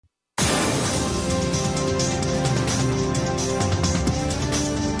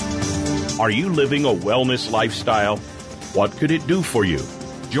Are you living a wellness lifestyle? What could it do for you?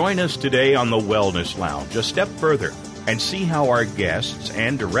 Join us today on the Wellness Lounge a step further and see how our guests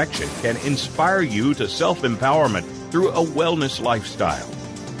and direction can inspire you to self-empowerment through a wellness lifestyle.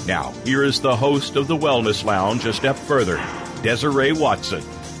 Now, here is the host of the Wellness Lounge a step further, Desiree Watson.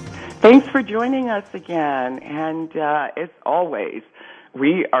 Thanks for joining us again. And as always,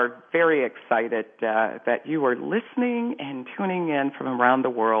 we are very excited that you are listening and tuning in from around the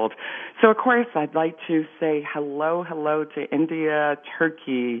world. So, of course, I'd like to say hello to India,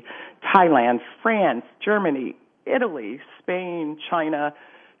 Turkey, Thailand, France, Germany, Italy, Spain, China,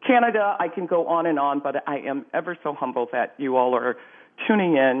 Canada. I can go on, but I am ever so humble that you all are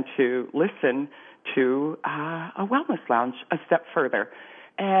tuning in to listen to a Wellness Lounge a step further.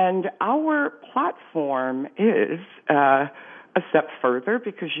 And our platform is a step further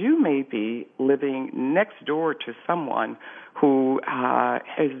because you may be living next door to someone who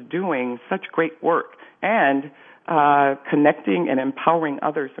is doing such great work and connecting and empowering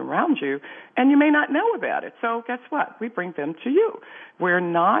others around you, and you may not know about it. So guess what? We bring them to you. We're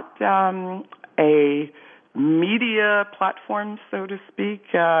not a media platform, so to speak,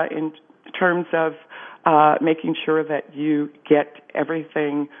 in terms of making sure that you get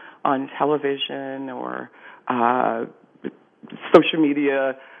everything on television or social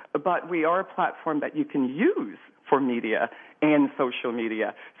media, but we are a platform that you can use for media and social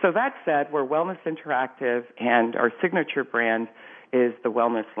media. So that said, we're Wellness Interactive, and our signature brand is the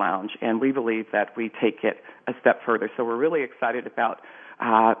Wellness Lounge, and we believe that we take it a step further. So we're really excited about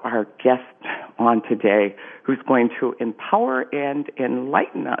our guest on today, who's going to empower and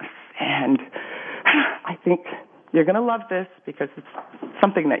enlighten us. And I think you're going to love this because it's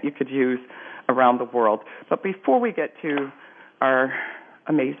something that you could use around the world. But before we get to our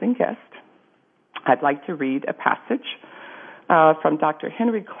amazing guest, I'd like to read a passage from Dr.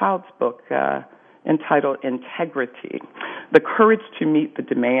 Henry Cloud's book entitled Integrity, The Courage to Meet the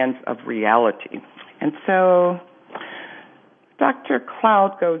Demands of Reality. And so Dr.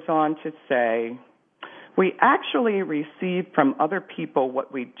 Cloud goes on to say, we actually receive from other people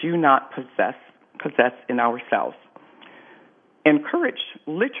what we do not possess in ourselves. And courage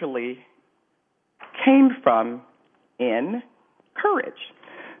literally came from in courage.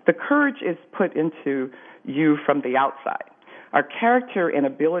 The courage is put into you from the outside. Our character and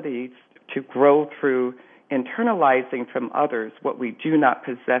abilities to grow through internalizing from others what we do not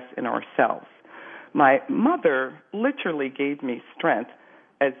possess in ourselves. My mother literally gave me strength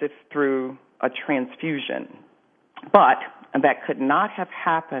as if through a transfusion. But that could not have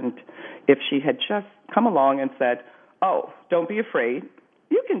happened if she had just come along and said, oh, don't be afraid,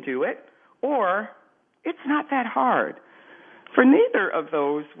 you can do it, or it's not that hard. For neither of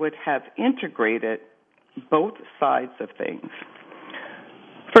those would have integrated both sides of things.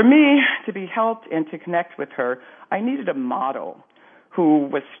 For me to be helped and to connect with her, I needed a model who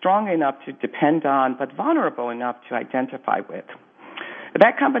was strong enough to depend on, but vulnerable enough to identify with.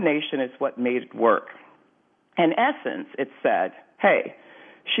 That combination is what made it work. In essence, it said, hey,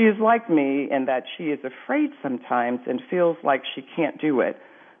 she is like me in that she is afraid sometimes and feels like she can't do it,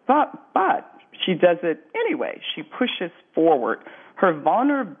 but she does it anyway. She pushes forward. Her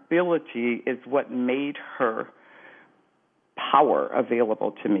vulnerability is what made her power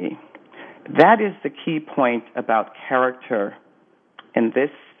available to me. That is the key point about character in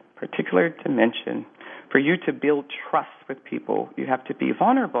this particular dimension. For you to build trust with people, you have to be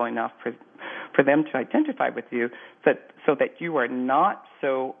vulnerable enough for them to identify with you so that you are not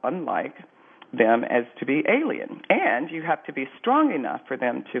so unlike them as to be alien. And you have to be strong enough for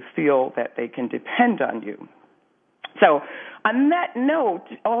them to feel that they can depend on you. So on that note,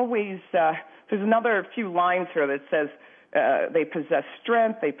 always there's another few lines here that says they possess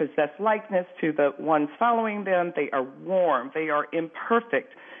strength, they possess likeness to the ones following them, they are warm, they are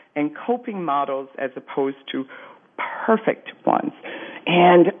imperfect, and coping models as opposed to perfect ones.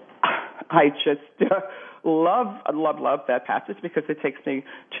 And I just love that passage because it takes me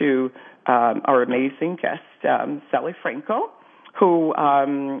to our amazing guest, Sally Franco, who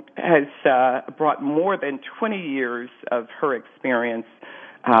has brought more than 20 years of her experience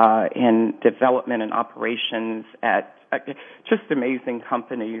in development and operations at just amazing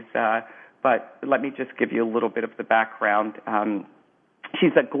companies. But let me just give you a little bit of the background.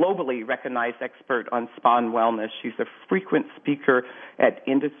 She's a globally recognized expert on spa and wellness. She's a frequent speaker at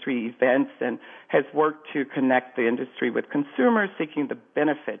industry events and has worked to connect the industry with consumers seeking the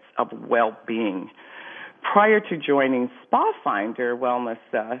benefits of well-being. Prior to joining SpaFinder Wellness,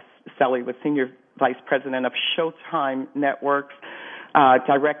 Sally was Senior Vice President of Showtime Networks,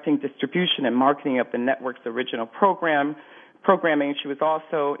 directing distribution and marketing of the network's original program. programming, she was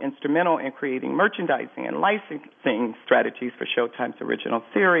also instrumental in creating merchandising and licensing strategies for Showtime's original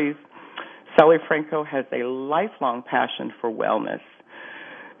series. Sally Franco has a lifelong passion for wellness.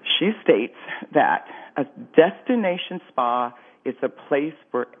 She states that a destination spa is a place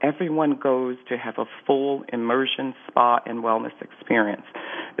where everyone goes to have a full immersion spa and wellness experience.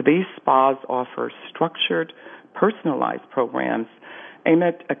 These spas offer structured, personalized programs aimed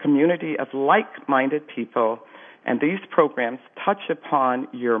at a community of like-minded people, and these programs touch upon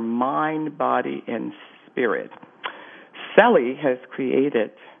your mind, body, and spirit. Sally has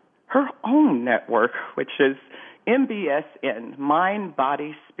created her own network, which is MBSN, Mind,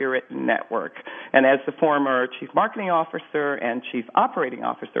 Body, Spirit Network. And as the former Chief Marketing Officer and Chief Operating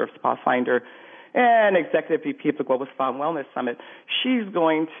Officer of Spa Finder and Executive VP of the Global Spa and Wellness Summit, she's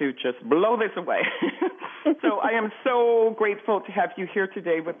going to just blow this away. So I am so grateful to have you here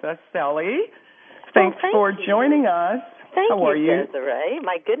today with us, Sally. Thanks for joining us. Thank How are you, you? Desiree.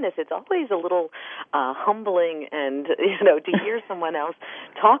 My goodness, it's always a little humbling and, to hear someone else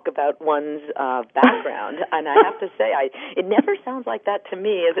talk about one's background. And I have to say, it never sounds like that to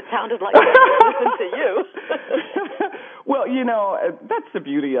me as it sounded like that when I listened to you. Well, that's the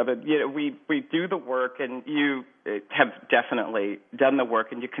beauty of it. We do the work, and you have definitely done the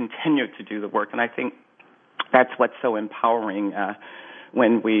work, and you continue to do the work. And I think that's what's so empowering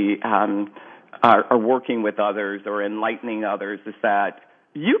when we are working with others or enlightening others, is that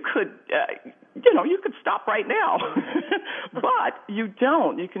you could, you could stop right now, but you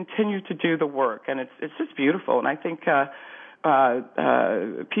don't. You continue to do the work, and it's just beautiful. And I think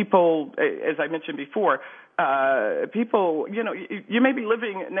people, as I mentioned before, people, you may be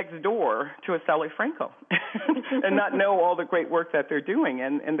living next door to a Sally Franco and not know all the great work that they're doing,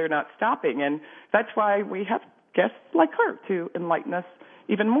 and they're not stopping. And that's why we have guests like her to enlighten us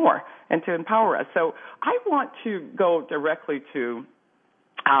even more and to empower us. So I want to go directly to,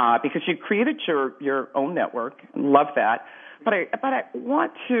 because you created your own network, love that, but I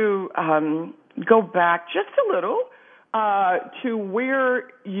want to go back just a little to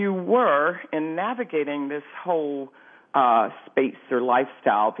where you were in navigating this whole space or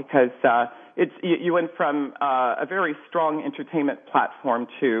lifestyle, because you went from a very strong entertainment platform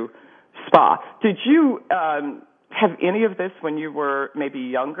to spa. Did you have any of this when you were maybe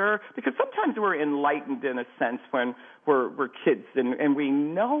younger? Because sometimes we're enlightened in a sense when we're kids, and we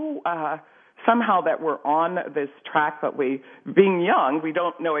know somehow that we're on this track, but being young, we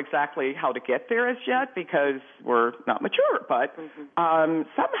don't know exactly how to get there as yet because we're not mature. But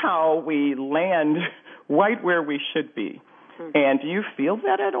somehow we land right where we should be. And do you feel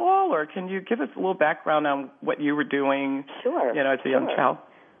that at all, or can you give us a little background on what you were doing? Sure. As a young child?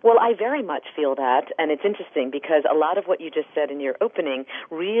 Well, I very much feel that, and it's interesting because a lot of what you just said in your opening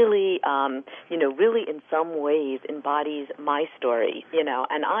really, really in some ways embodies my story,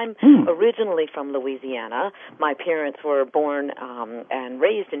 and I'm originally from Louisiana. My parents were born and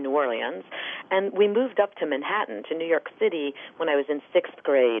raised in New Orleans, and we moved up to Manhattan, to New York City, when I was in 6th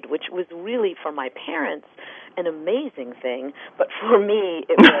grade, which was really, for my parents, an amazing thing, but for me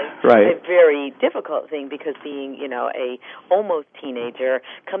it was right. a very difficult thing because being, a almost teenager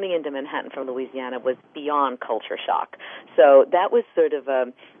coming into Manhattan from Louisiana was beyond culture shock. So that was sort of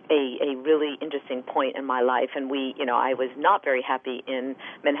a really interesting point in my life, and I was not very happy in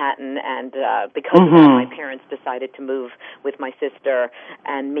Manhattan, and because of that, my parents decided to move with my sister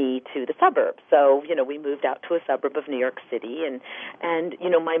and me to the suburbs. So, we moved out to a suburb of New York City, and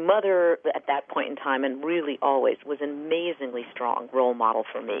my mother at that point in time, and really always, was an amazingly strong role model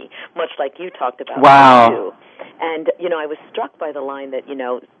for me, much like you talked about. Wow. Too. And, I was struck by the line that,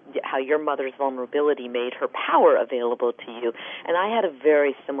 how your mother's vulnerability made her power available to you. And I had a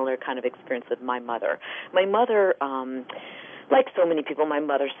very similar kind of experience with my mother. My mother, like so many people, my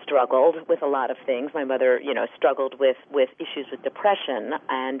mother struggled with a lot of things. My mother, struggled with issues with depression,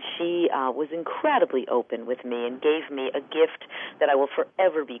 and she was incredibly open with me and gave me a gift that I will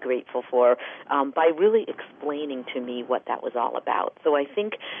forever be grateful for by really explaining to me what that was all about. So I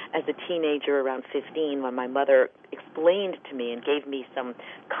think as a teenager around 15, when my mother explained to me and gave me some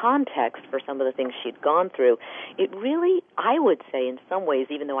context for some of the things she'd gone through, it really, I would say in some ways,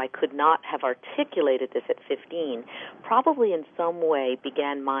 even though I could not have articulated this at 15, probably in some way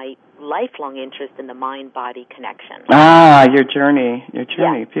began my lifelong interest in the mind-body connection. Your journey,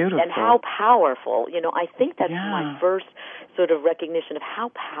 yeah. Beautiful. And how powerful, I think that's my first sort of recognition of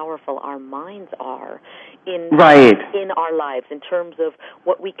how powerful our minds are in our lives in terms of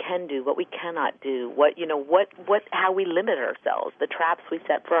what we can do, what we cannot do, how we limit ourselves, the traps we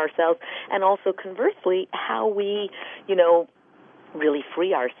set for ourselves, and also conversely how we, really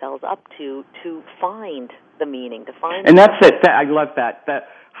free ourselves up to find the meaning, to find. And that's it. I love that. That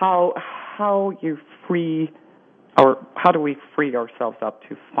how you free, or how do we free ourselves up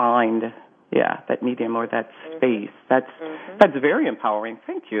to find, that medium or that space. That's very empowering.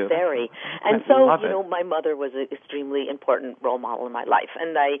 Thank you. Very. And so, my mother was an extremely important role model in my life.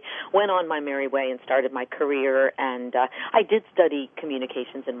 And I went on my merry way and started my career. And I did study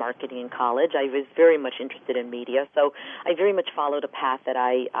communications and marketing in college. I was very much interested in media. So I very much followed a path that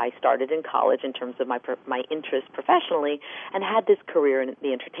I started in college in terms of my interest professionally, and had this career in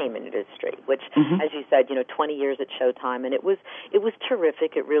the entertainment industry, which, as you said, 20 years at Showtime. And it was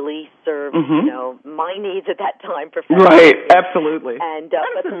terrific. It really served my needs at that time professionally. Right, absolutely. And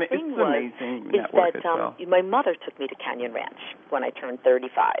but the thing was that my mother took me to Canyon Ranch when I turned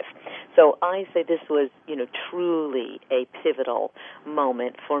 35. So I say this was, truly a pivotal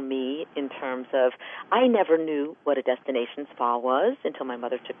moment for me in terms of I never knew what a destination spa was until my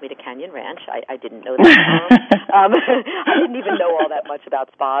mother took me to Canyon Ranch. I didn't know that. I didn't even know all that much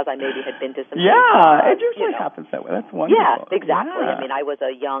about spas. I maybe had been to some. Yeah, it usually happens that way. That's wonderful. Yeah, exactly. Yeah. I mean, I was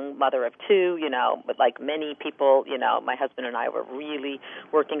a young mother of two, but like many people, my husband and I were really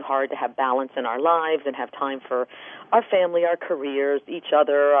working hard to have balance in our lives and have time for our family, our careers, each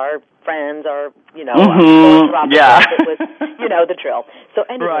other, our friends, our, our it was, the drill. So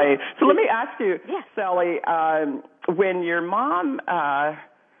anyway. Right. So let me ask you, yes. Sally, when your mom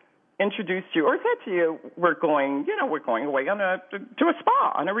introduced you or said to you, we're going away to a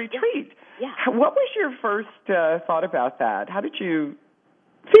spa, on a retreat. Yeah. What was your first thought about that? How did you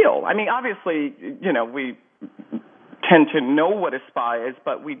feel? I mean, obviously, we tend to know what a spa is,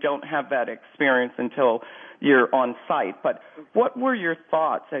 but we don't have that experience until you're on site. But what were your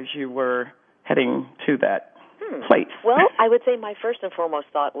thoughts as you were heading to that place? Well, I would say my first and foremost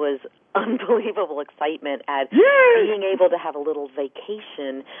thought was unbelievable excitement at being able to have a little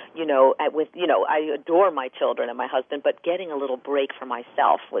vacation, I adore my children and my husband, but getting a little break for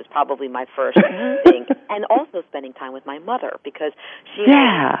myself was probably my first thing. And also spending time with my mother, because she is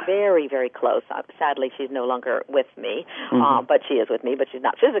very, very close. Sadly, she's no longer with me, but she is with me, but she's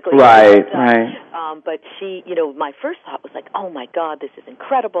not physically right, with me. Right. But she, my first thought was like, oh my God, this is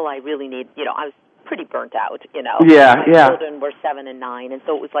incredible. I really need, I was pretty burnt out, My children were 7 and 9, and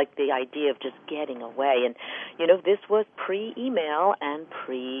so it was like the idea of just getting away. And, this was pre-email and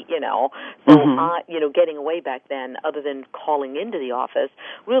so, getting away back then, other than calling into the office,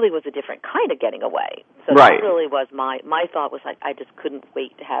 really was a different kind of getting away. So that really was my thought was like, I just couldn't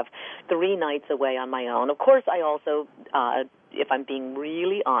wait to have 3 nights away on my own. Of course, I also, if I'm being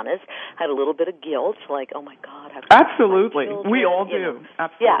really honest, had a little bit of guilt, like, oh my God. Absolutely. We all do.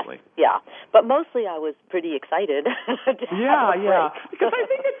 Absolutely. Yeah. But mostly I was pretty excited. Because I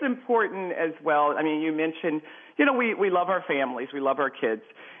think it's important as well. I mean, you mentioned, we love our families, we love our kids.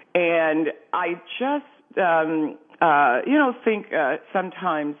 And I just, think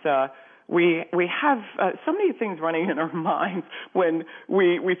sometimes we have so many things running in our minds when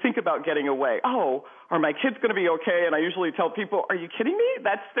we think about getting away. Oh, are my kids going to be okay? And I usually tell people, are you kidding me?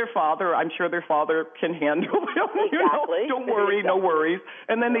 That's their father. I'm sure their father can handle them. Exactly. Don't worry, no worries.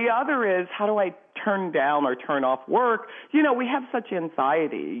 And then the other is, how do I turn down or turn off work? We have such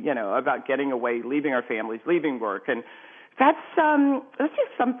anxiety, about getting away, leaving our families, leaving work. And that's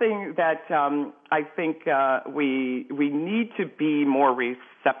just something that I think we need to be more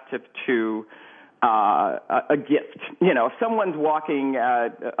receptive to a gift. If someone's walking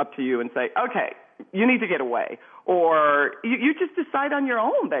up to you and say, okay, you need to get away, or you just decide on your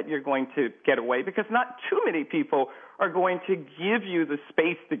own that you're going to get away, because not too many people are going to give you the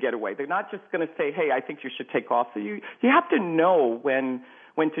space to get away. They're not just going to say, hey, I think you should take off. So you have to know when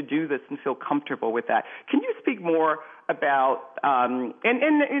to do this and feel comfortable with that. Can you speak more about, and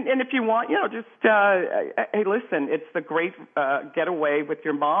if you want, just, hey, listen, it's the great getaway with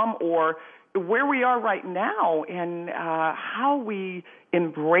your mom, or where we are right now, and how we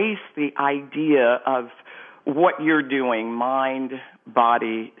embrace the idea of what you're doing, mind,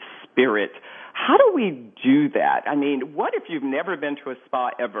 body, spirit. How do we do that? I mean, what if you've never been to a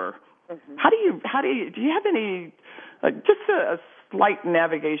spa ever? Mm-hmm. Do you have any, just a slight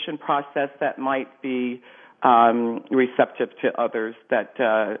navigation process that might be receptive to others, that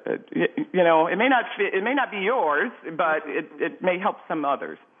it may not be yours, but it may help some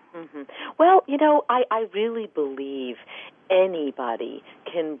others. Mm-hmm. Well, I really believe anybody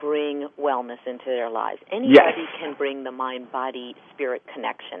can bring wellness into their lives. Anybody can bring the mind-body-spirit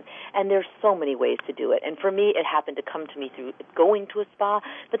connection. And there's so many ways to do it. And for me, it happened to come to me through going to a spa,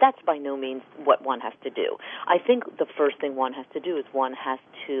 but that's by no means what one has to do. I think the first thing one has to do is one has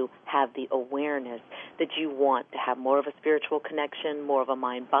to have the awareness that you want to have more of a spiritual connection, more of a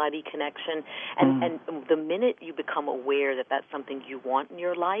mind-body connection. And the minute you become aware that that's something you want in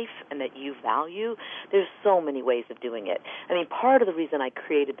your life and that you value, there's so many ways of doing it. I mean, part of the reason I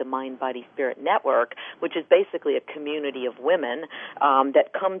created the Mind, Body, Spirit Network, which is basically a community of women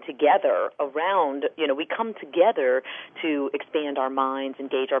that come together around, we come together to expand our minds,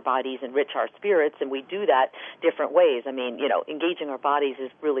 engage our bodies, enrich our spirits, and we do that different ways. I mean, engaging our bodies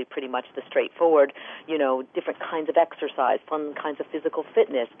is really pretty much the straightforward, different kinds of exercise, fun kinds of physical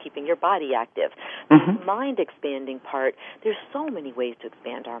fitness, keeping your body active. The mind-expanding part, there's so many ways to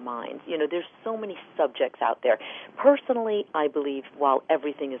expand our minds. There's so many subjects out there. Personally, I believe while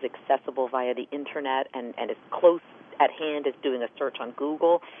everything is accessible via the Internet and as close at hand as doing a search on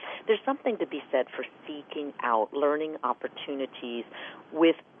Google, there's something to be said for seeking out learning opportunities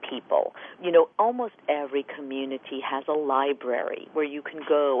with people. Almost every community has a library where you can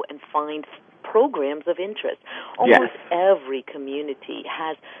go and find programs of interest. Almost every community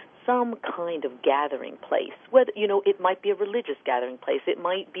has some kind of gathering place. Whether it might be a religious gathering place, it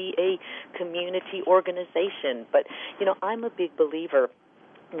might be a community organization. But I'm a big believer.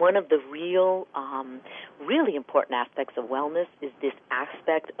 One of the really important aspects of wellness is this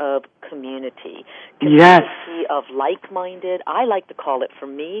aspect of community. Community of like-minded. I like to call it, for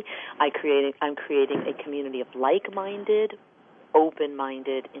me, I'm creating a community of like-minded,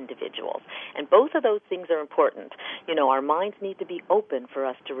 open-minded individuals. And both of those things are important. Our minds need to be open for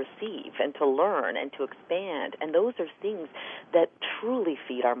us to receive and to learn and to expand. And those are things that truly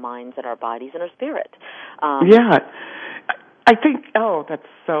feed our minds and our bodies and our spirit. I think, that's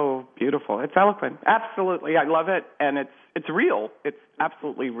so beautiful. It's eloquent. Absolutely. I love it. And it's real. It's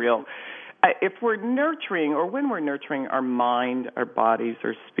absolutely real. If we're nurturing, or when we're nurturing our mind, our bodies,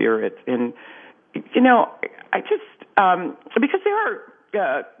 our spirit, and, I just, because there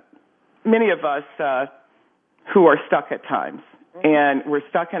are many of us who are stuck at times, and we're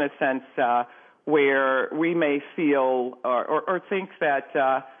stuck in a sense where we may feel or think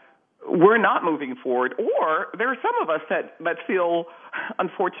that we're not moving forward, or there are some of us that feel,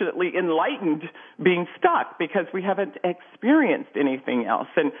 unfortunately, enlightened being stuck because we haven't experienced anything else.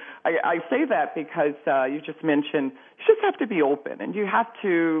 And I say that because you just mentioned you just have to be open, and you have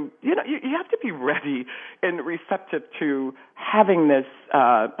to, you have to be ready and receptive to having this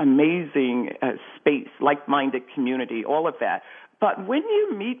amazing space, like-minded community, all of that. But when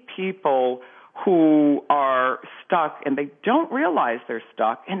you meet people who are stuck and they don't realize they're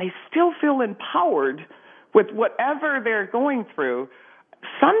stuck and they still feel empowered with whatever they're going through,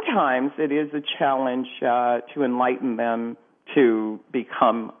 sometimes it is a challenge to enlighten them to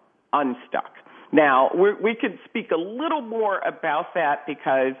become unstuck. Now, we could speak a little more about that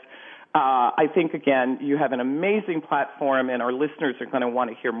because I think, again, you have an amazing platform, and our listeners are going to want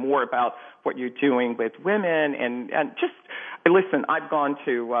to hear more about what you're doing with women. And just, listen, I've gone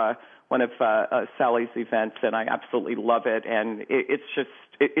to one of Sally's events, and I absolutely love it. And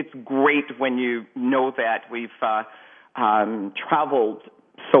it's great when you know that we've traveled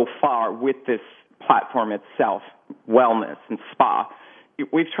so far with this platform itself, wellness and spa.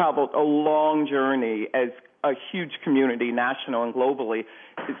 We've traveled a long journey as a huge community, national and globally.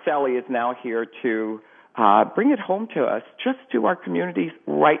 Sally is now here to bring it home to us, just to our communities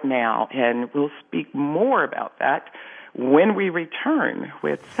right now, and we'll speak more about that when we return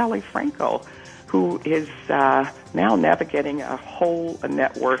with Sally Franco, who is now navigating a whole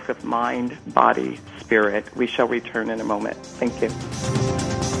network of mind, body, spirit. We shall return in a moment. Thank you.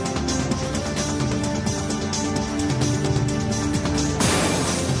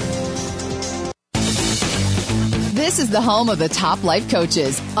 This is the home of the top life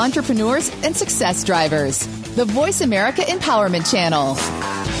coaches, entrepreneurs, and success drivers. The Voice America Empowerment Channel.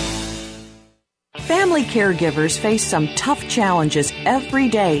 Family caregivers face some tough challenges every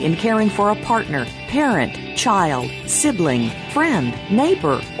day in caring for a partner, parent, child, sibling, friend,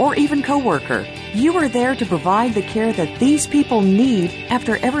 neighbor, or even coworker. You are there to provide the care that these people need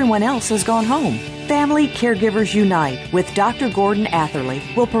after everyone else has gone home. Family Caregivers Unite with Dr. Gordon Atherley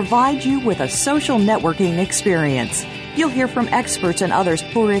will provide you with a social networking experience. You'll hear from experts and others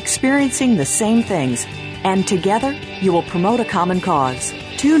who are experiencing the same things, and together you will promote a common cause.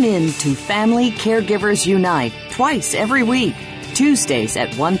 Tune in to Family Caregivers Unite twice every week, Tuesdays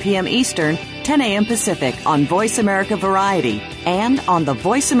at 1 p.m. Eastern, 10 a.m. Pacific on Voice America Variety and on the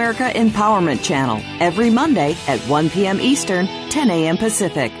Voice America Empowerment Channel every Monday at 1 p.m. Eastern, 10 a.m.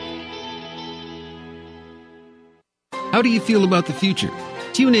 Pacific. How do you feel about the future?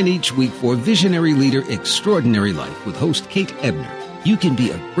 Tune in each week for Visionary Leader Extraordinary Life with host Kate Ebner. You can be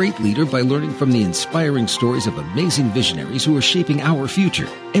a great leader by learning from the inspiring stories of amazing visionaries who are shaping our future.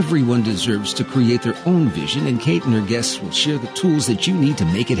 Everyone deserves to create their own vision, and Kate and her guests will share the tools that you need to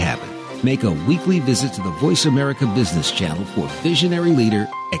make it happen. Make a weekly visit to the Voice America Business Channel for Visionary Leader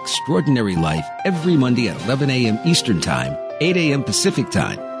Extraordinary Life every Monday at 11 a.m. Eastern Time, 8 a.m. Pacific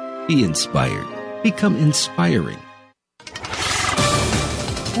Time. Be inspired. Become inspiring.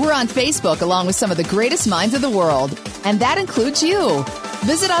 We're on Facebook along with some of the greatest minds of the world, and that includes you.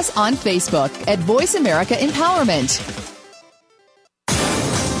 Visit us on Facebook at Voice America Empowerment.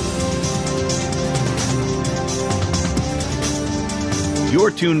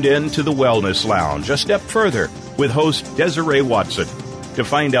 You're tuned in to the Wellness Lounge, a step further, with host Desiree Watson. To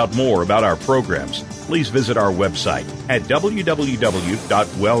find out more about our programs, please visit our website at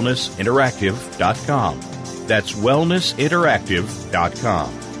www.wellnessinteractive.com. That's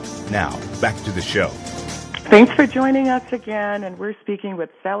wellnessinteractive.com. Now, back to the show. Thanks for joining us again, and we're speaking with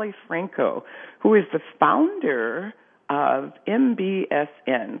Sally Franco, who is the founder of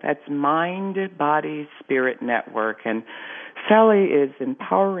MBSN. That's Mind, Body, Spirit Network. And Sally is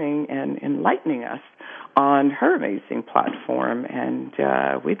empowering and enlightening us on her amazing platform, and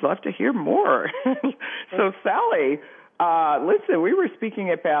we'd love to hear more. So, Sally, listen, we were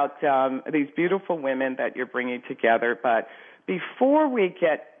speaking about these beautiful women that you're bringing together, but before we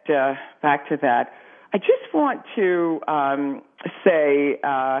get back to that, I just want to say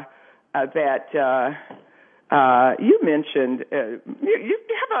that you mentioned you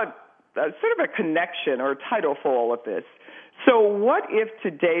have a sort of a connection or a title for all of this. So what if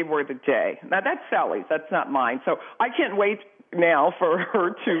today were the day? Now, that's Sally's. That's not mine. So I can't wait now for her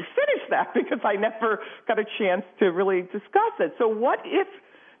to finish that because I never got a chance to really discuss it. So what if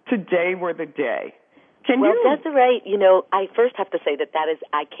today were the day? Desiree, I first have to say that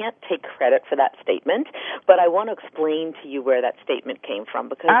I can't take credit for that statement, but I want to explain to you where that statement came from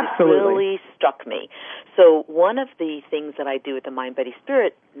because It really struck me. So one of the things that I do at the Mind, Body,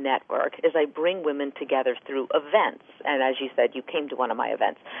 Spirit Network is I bring women together through events. And as you said, you came to one of my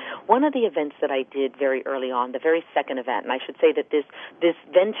events. One of the events that I did very early on, the very second event, and I should say that this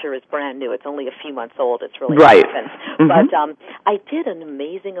venture is brand new. It's only a few months old. It's really right. Mm-hmm. But I did an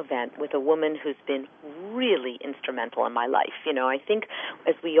amazing event with a woman who's been really instrumental in my life. I think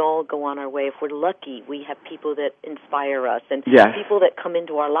as we all go on our way, if we're lucky, we have people that inspire us and people that come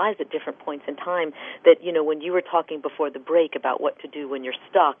into our lives at different points in time that, when you were talking before the break about what to do when you're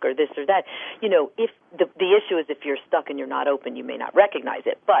stuck or this or that, if the issue is if you're stuck and you're not open, you may not recognize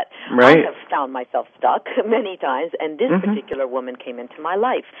it. But I have found myself stuck many times, and this particular woman came into my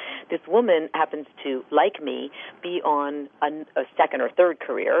life. This woman happens to, like me, be on a second or third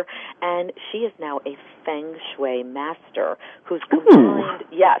career, and she is now a Feng Shui master who's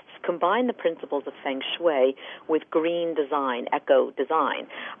combined the principles of Feng Shui with green design, eco design.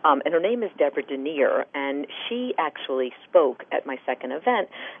 And her name is Deborah Denier, and she actually spoke at my second event,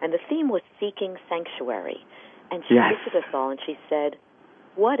 and the theme was Seeking Sanctuary. And she looked at us all and she said,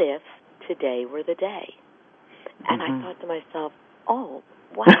 what if today were the day? And I thought to myself, oh,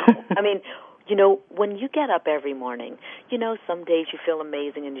 wow. I mean, when you get up every morning, some days you feel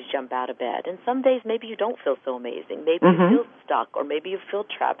amazing and you jump out of bed. And some days maybe you don't feel so amazing. Maybe you feel stuck or maybe you feel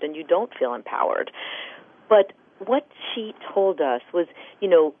trapped and you don't feel empowered. But what she told us was,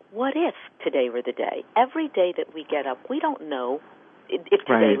 what if today were the day? Every day that we get up, we don't know if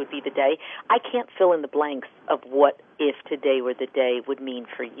today would be the day. I can't fill in the blanks of what if today were the day would mean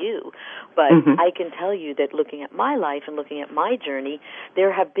for you. But I can tell you that looking at my life and looking at my journey,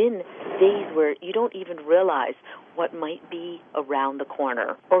 there have been days where you don't even realize what might be around the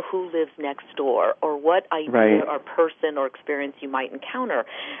corner or who lives next door or what idea or person or experience you might encounter.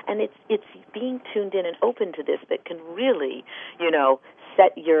 And it's being tuned in and open to this that can really,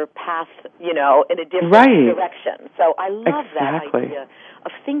 set your path, in a different direction. So I love that idea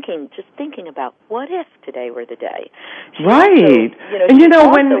of thinking about what if today were the day. Right. And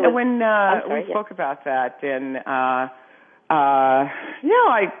when we spoke about that, and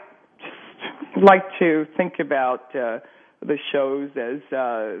I just like to think about the shows as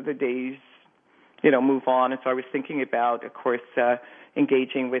the days, move on. And so I was thinking about, of course,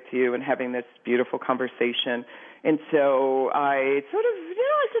 engaging with you and having this beautiful conversation. And so I sort of,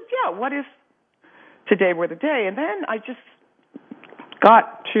 I said, what if today were the day? And then I just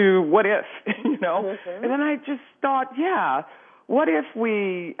got to what if, and then I just thought, what if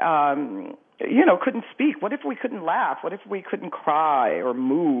we, couldn't speak? What if we couldn't laugh? What if we couldn't cry or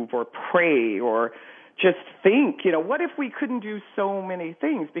move or pray or just think? What if we couldn't do so many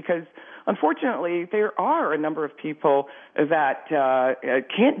things? Because unfortunately, there are a number of people that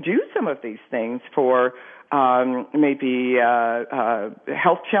can't do some of these things for maybe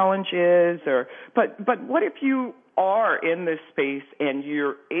health challenges, but what if you are in this space and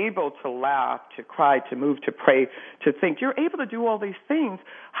you're able to laugh, to cry, to move, to pray, to think? You're able to do all these things.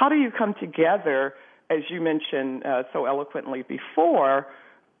 How do you come together, as you mentioned so eloquently before,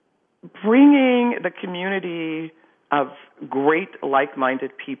 bringing the community of great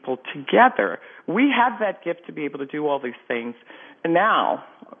like-minded people together? We have that gift to be able to do all these things. And now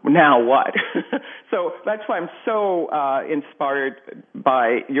what? So that's why I'm so inspired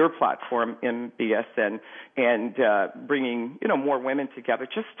by your platform in BSN and bringing more women together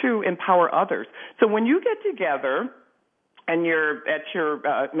just to empower others. So when you get together and you're at your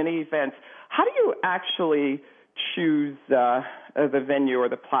mini events, how do you actually choose the venue or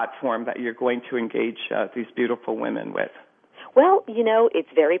the platform that you're going to engage these beautiful women with? Well, it's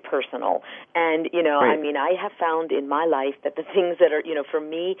very personal. And, Right. I have found in my life that the things that are, for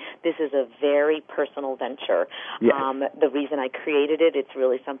me, this is a very personal venture. Yes. The reason I created it, it's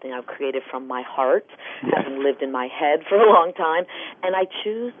really something I've created from my heart, Yes. having lived in my head for a long time. And I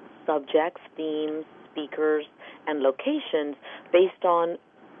choose subjects, themes, speakers, and locations based on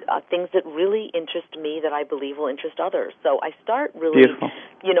things that really interest me that I believe will interest others. So I start really, Beautiful.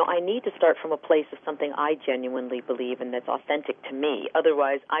 I need to start from a place of something I genuinely believe and that's authentic to me.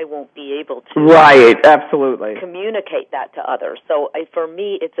 Otherwise, I won't be able to Right, absolutely. communicate that to others. So for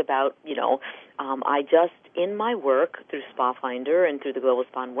me, it's about, I just, in my work through Spa Finder and through the Global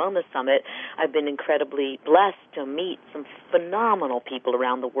Spa and Wellness Summit, I've been incredibly blessed to meet some phenomenal people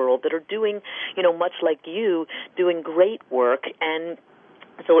around the world that are doing, much like you, doing great work. And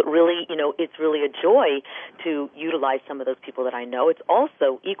so it really, it's really a joy to utilize some of those people that I know. It's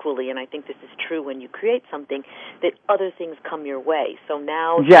also equally, and I think this is true when you create something, that other things come your way. So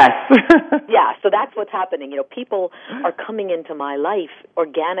now, Yes. yeah, so that's what's happening. People are coming into my life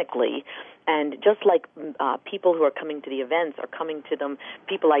organically. And just like people who are coming to the events are coming to them,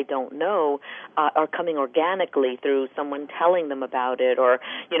 people I don't know are coming organically through someone telling them about it, or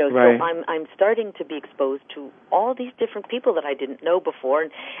Right. So I'm starting to be exposed to all these different people that I didn't know before.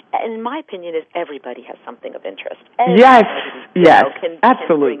 And in my opinion, is everybody has something of interest. Yes, Everybody, yes, can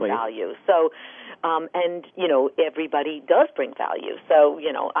absolutely. bring value. So, and everybody does bring value. So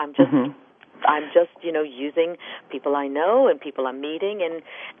I'm just. Mhm. I'm just, using people I know and people I'm meeting,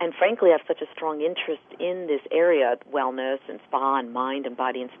 and frankly, I have such a strong interest in this area, wellness and spa and mind and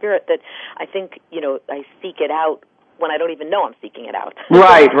body and spirit, that I think, I seek it out when I don't even know I'm seeking it out.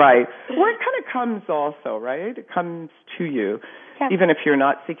 Right. Well, it kind of comes also, right? It comes to you, Yes. even if you're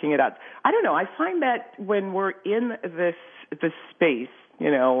not seeking it out. I don't know. I find that when we're in this space,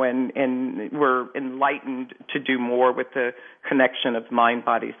 and we're enlightened to do more with the connection of mind,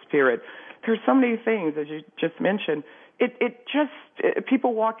 body, spirit, there's so many things, as you just mentioned.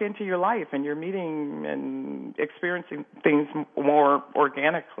 People walk into your life and you're meeting and experiencing things more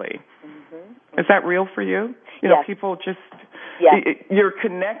organically. Mm-hmm. Is that real for you? Yes. People just, yes. You're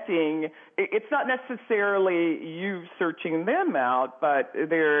connecting. It's not necessarily you searching them out, but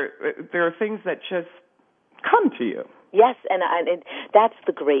there are things that just come to you. Yes, and that's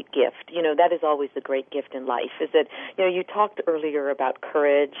the great gift. That is always the great gift in life, is that, you talked earlier about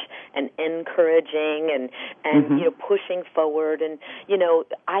courage and encouraging and mm-hmm. Pushing forward. And,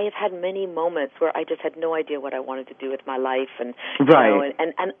 I have had many moments where I just had no idea what I wanted to do with my life. And, right.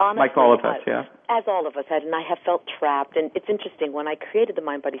 And honestly, like all of us, yeah. As all of us had, and I have felt trapped. And it's interesting, when I created the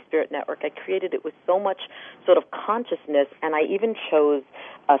Mind, Body, Spirit Network, I created it with so much sort of consciousness, and I even chose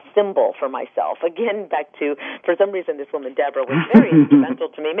a symbol for myself. Again, back to, for some reason, this woman, Deborah, was very instrumental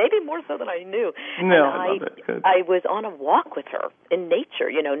to me, maybe more so than I knew. No, and I love it. Good. I was on a walk with her in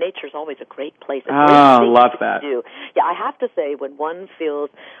nature. Nature's always a great place. Love that. Do. Yeah, I have to say, when one feels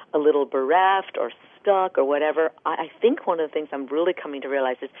a little bereft or stuck or whatever, I think one of the things I'm really coming to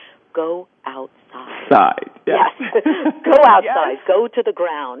realize is go outside. Yes. Go outside. Yes. Go to the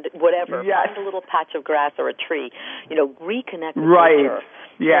ground, whatever. Yes. Find a little patch of grass or a tree. Reconnect with right. nature.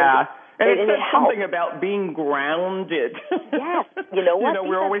 Yeah. And it says helps. something about being grounded. Yes. You know what?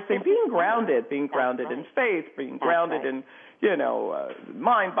 We're always saying being grounded in faith, being grounded in,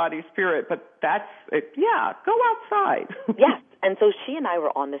 mind, body, spirit. But that's it. Yeah, go outside. Yes. And so she and I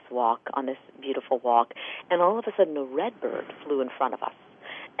were on this walk, on this beautiful walk, and all of a sudden a redbird flew in front of us.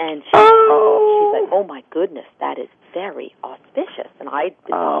 And she's like, oh, my goodness, that is very auspicious. And I didn't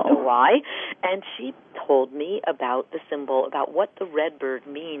know why. And she told me about the symbol, about what the red bird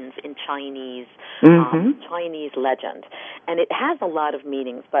means in Chinese Chinese legend. And it has a lot of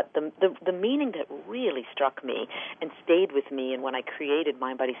meanings, but the meaning that really struck me and stayed with me, and when I created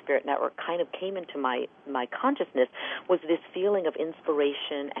Mind, Body, Spirit Network, kind of came into my consciousness, was this feeling of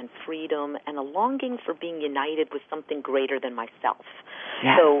inspiration and freedom and a longing for being united with something greater than myself.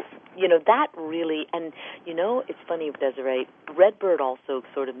 Yes. So, that really, and, it's funny, Desiree, redbird also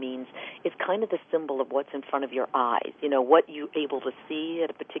sort of means, it's kind of the symbol of what's in front of your eyes, what you're able to see at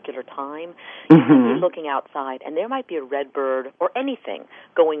a particular time. You might be looking outside, and there might be a redbird or anything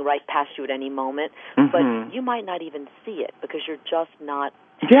going right past you at any moment, but you might not even see it because you're just not.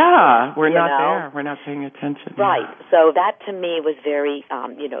 Yeah, we're not there. We're not paying attention. Right. Yeah. So that to me was very,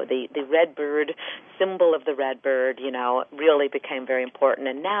 the red bird, symbol of the red bird, really became very important.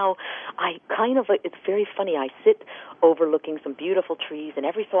 And now it's very funny. I sit overlooking some beautiful trees, and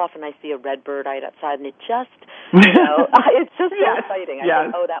every so often I see a red bird right outside, and it just, it's just so exciting. I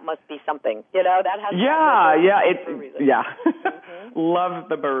think, that must be something. That has Love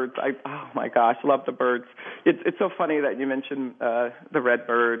the birds. Oh my gosh, love the birds. It's so funny that you mentioned the red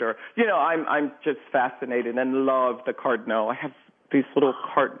bird, or I'm just fascinated and love the cardinal. I have these little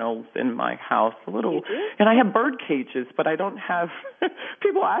cardinals in my house, and I have bird cages, but I don't have.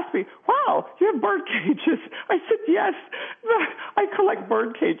 People ask me, "Wow, you have bird cages?" I said, "Yes, I collect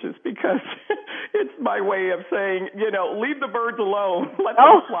bird cages because it's my way of saying, leave the birds alone, let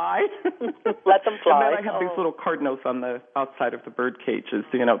them fly." Let them fly. And then I have these little cardinals on the outside of the bird cages.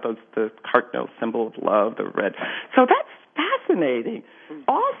 The cardinal symbol of love, the red. So that's fascinating.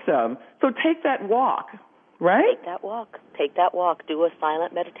 Awesome. So take that walk. Right? Take that walk. Do a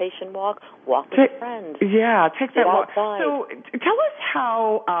silent meditation walk. Walk with a friend. Yeah, take that walk. Outside. So tell us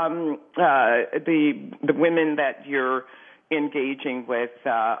how the women that you're engaging with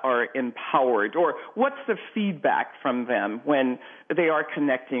are empowered, or what's the feedback from them when they are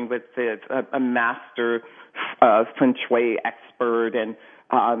connecting with a master Feng Shui expert, and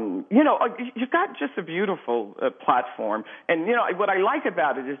you've got just a beautiful platform. And what I like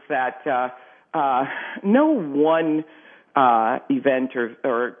about it is that no one event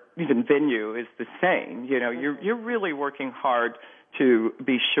or even venue is the same. You're really working hard to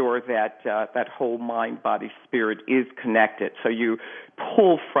be sure that that whole mind, body, spirit is connected. So you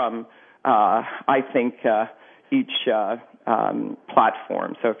pull from, I think, each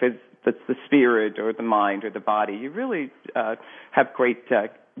platform. So if it's the spirit or the mind or the body, you really have great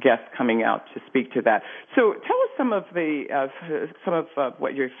guests coming out to speak to that. So tell us some of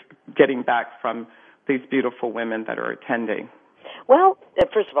what you're getting back from these beautiful women that are attending. Well,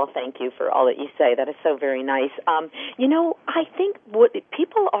 first of all, thank you for all that you say. That is so very nice. I think what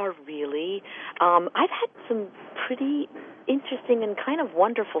people are really, I've had some pretty interesting and kind of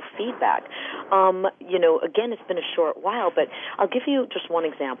wonderful feedback. Again, it's been a short while, but I'll give you just one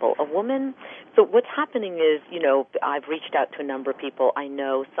example. A woman, so what's happening is, I've reached out to a number of people I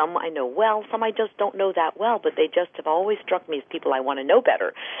know. Some I know well, some I just don't know that well, but they just have always struck me as people I want to know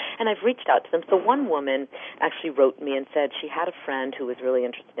better. And I've reached out to them. So one woman actually wrote me and said she had a friend who was really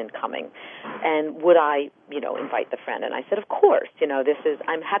interested in coming. And would I, invite the friend? And I said, of course.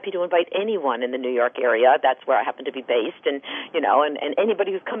 I'm happy to invite anyone in the New York area. That's where I happen to be based. And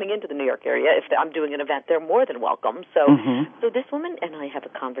anybody who's coming into the New York area, if I'm doing an event, they're more than welcome. So this woman and I have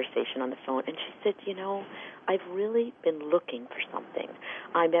a conversation on the phone, and she said, I've really been looking for something.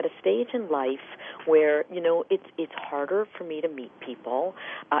 I'm at a stage in life where, it's harder for me to meet people.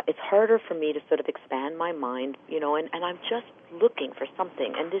 It's harder for me to sort of expand my mind, and I'm just looking for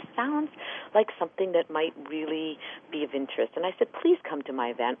something. And this sounds like something that might really be of interest. And I said, please come to my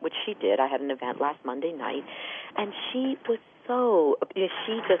event, which she did. I had an event last Monday night, and she was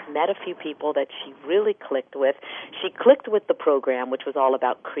she just met a few people that she really clicked with. She clicked with the program, which was all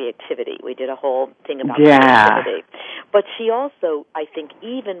about creativity. We did a whole thing about creativity. But she also, I think,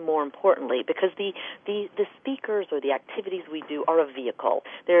 even more importantly, because the speakers or the activities we do are a vehicle.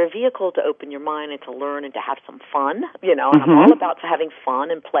 They're a vehicle to open your mind and to learn and to have some fun, and I'm all about having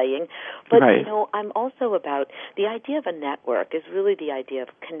fun and playing. But, I'm also about the idea of a network is really the idea of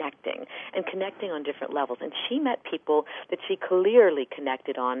connecting and connecting on different levels. And she met people that she clearly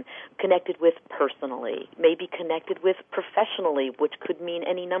connected with personally, maybe connected with professionally, which could mean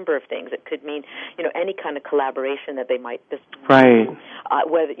any number of things. It could mean, any kind of collaboration that they might just do. And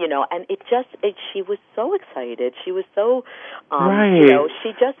she was so excited. She was so,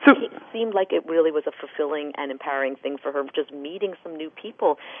 she just seemed like it really was a fulfilling and empowering thing for her, just meeting some new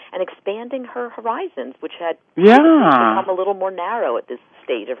people and expanding her horizons, which had become a little more narrow at this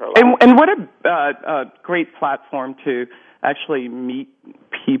stage of her life. And what a great platform to actually meet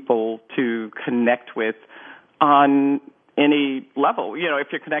people to connect with on any level. You know, if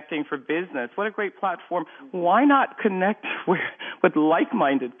you're connecting for business, what a great platform. Why not connect with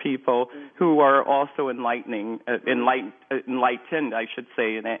like-minded people who are also enlightened, I should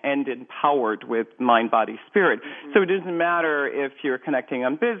say, and empowered with mind, body, spirit. So it doesn't matter if you're connecting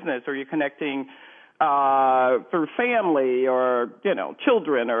on business or you're connecting for family or, you know,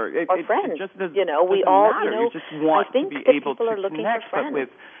 children or friends. It just doesn't, you know, we doesn't all, matter. you know, You just want I think to be that able people to are looking connect, for friends. but with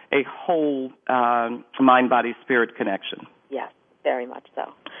a whole mind, body, spirit connection. Yes, very much so.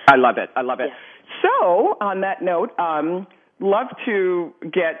 I love it. I love it. Yes. So, on that note, love to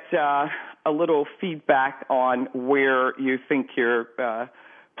get a little feedback on where you think your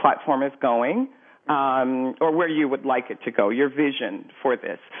platform is going, or where you would like it to go, your vision for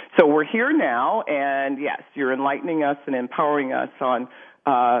this. So we're here now, and yes, you're enlightening us and empowering us on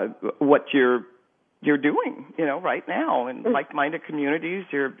what you're doing, you know, right now in like-minded communities.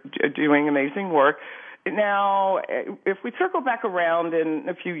 You're doing amazing work. Now, if we circle back around in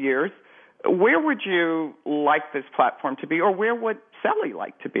a few years, where would you like this platform to be, or where would Sally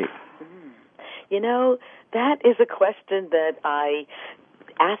like to be? You know, that is a question that I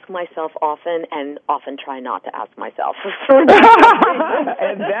ask myself often and often try not to ask myself. And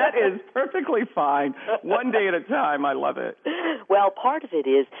that is perfectly fine. One day at a time. I love it. Well, part of it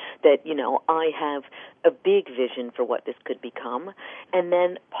is that, you know, I have a big vision for what this could become, and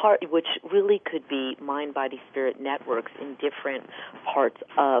then part which really could be mind, body, spirit networks in different parts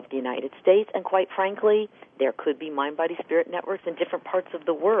of the United States, and quite frankly, there could be mind, body, spirit networks in different parts of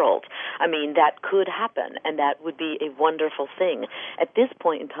the world. I mean, that could happen, and that would be a wonderful thing. At this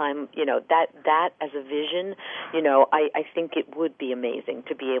point in time, you know, that as a vision, you know, I think it would be amazing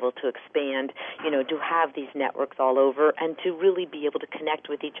to be able to expand, you know, to have these networks all over and to really be able to connect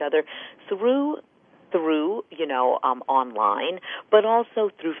with each other through you know, online, but also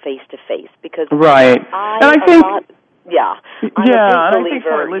through face-to-face, because right. I'm a big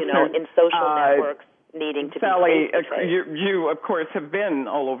believer, you know, in social networks needing to Sally, be face-to-face. you, of course, have been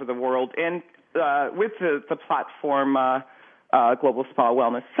all over the world, and with the platform Global Spa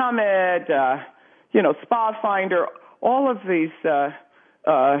Wellness Summit, you know, Spa Finder, all of these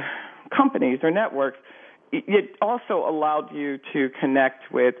companies or networks, it also allowed you to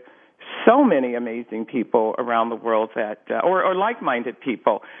connect with so many amazing people around the world that, or like-minded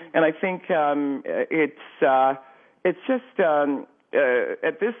people, and I think it's just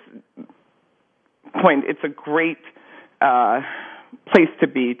at this point, it's a great place to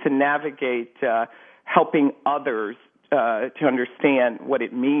be to navigate, helping others to understand what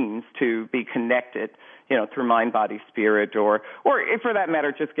it means to be connected, you know, through mind, body, spirit, or if for that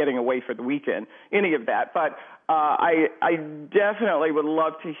matter, just getting away for the weekend, any of that. But I definitely would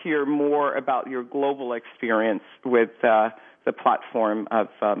love to hear more about your global experience with the platform of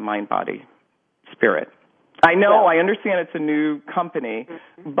Mind, Body, Spirit. I know, I understand it's a new company,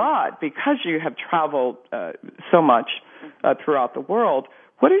 but because you have traveled so much throughout the world,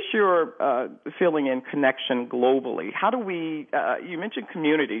 what is your feeling and connection globally? How do we, you mentioned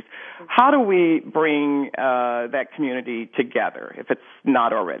communities, how do we bring that community together if it's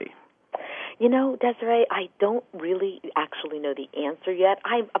not already? You know, Desiree, I don't really actually know the answer yet,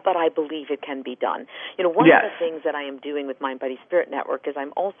 but I believe it can be done. You know, one of the things that I am doing with Mind, Body, Spirit Network is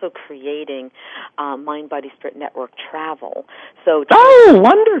I'm also creating Mind, Body, Spirit Network travel. So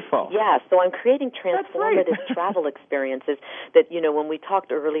wonderful. Yeah, so I'm creating transformative travel experiences that, you know, when we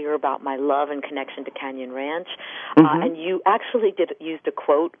talked earlier about my love and connection to Canyon Ranch, and you actually used a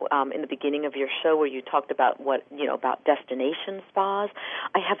quote in the beginning of your show where you talked about about destination spas.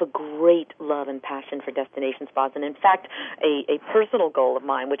 I have a great love and passion for destination spas, and in fact, a personal goal of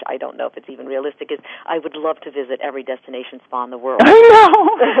mine, which I don't know if it's even realistic, is I would love to visit every destination spa in the world. I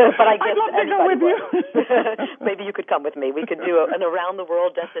know, but I guess I'd love to go with you. Maybe you could come with me. We could do an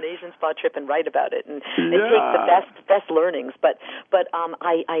around-the-world destination spa trip and write about it, and take the best learnings. But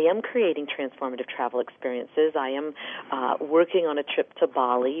I am creating transformative travel experiences. I am working on a trip to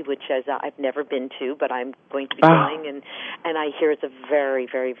Bali, which I've never been to, but I'm going to be going, and I hear it's a very,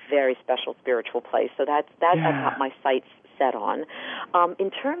 very, very special spiritual place. So that's I've got my sights set on.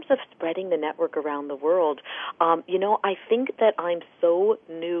 In terms of spreading the network around the world, you know, I think that I'm so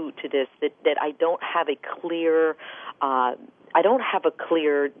new to this that I don't have a clear I don't have a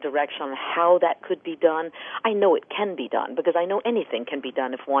clear direction on how that could be done. I know it can be done because I know anything can be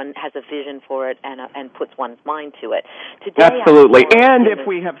done if one has a vision for it and puts one's mind to it. Today, absolutely. And if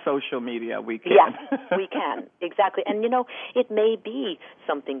we have social media, we can. Yes, we can. Exactly. And, it may be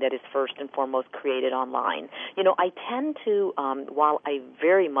something that is first and foremost created online. I tend to, while I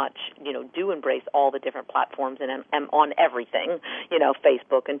very much, do embrace all the different platforms and am on everything,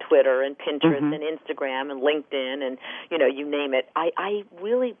 Facebook and Twitter and Pinterest and Instagram and LinkedIn and, you name it, I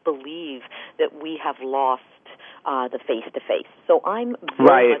really believe that we have lost the face-to-face. So I'm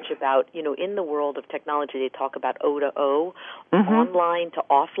very much about, in the world of technology, they talk about O to O, online to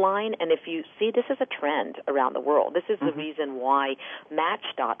offline, and if you see, this is a trend around the world. This is the reason why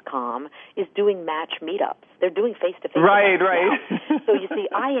Match.com is doing match meetups. They're doing face-to-face. Right. So you see,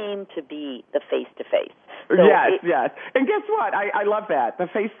 I aim to be the face-to-face. So yes. And guess what? I love that, the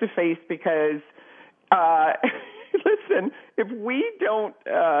face-to-face, because, listen, if we don't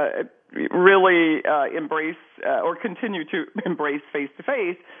really embrace or continue to embrace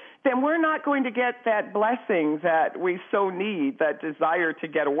face-to-face, then we're not going to get that blessing that we so need, that desire to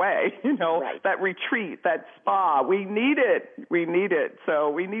get away, that retreat, that spa. We need it.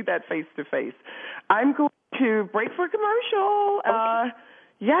 So we need that face-to-face. I'm going to break for a commercial. Okay.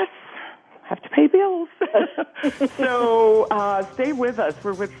 Yes. Have to pay bills. So stay with us.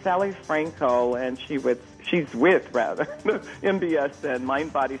 We're with Sally Franco, and she's with MBS and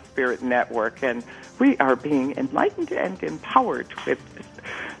Mind, Body, Spirit Network, and we are being enlightened and empowered with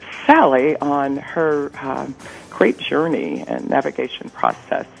Sally on her great journey and navigation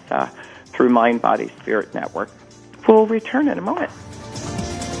process through Mind, Body, Spirit Network. We'll return in a moment.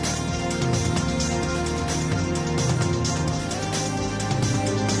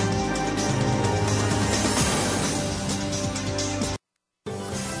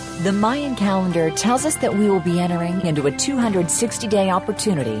 The Mayan calendar tells us that we will be entering into a 260-day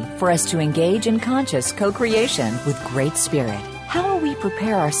opportunity for us to engage in conscious co-creation with Great Spirit. How will we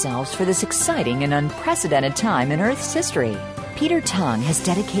prepare ourselves for this exciting and unprecedented time in Earth's history? Peter Tung has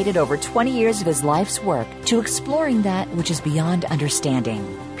dedicated over 20 years of his life's work to exploring that which is beyond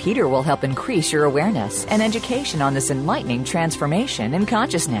understanding. Peter will help increase your awareness and education on this enlightening transformation in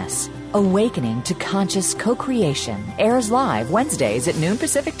consciousness. Awakening to Conscious Co-Creation airs live Wednesdays at noon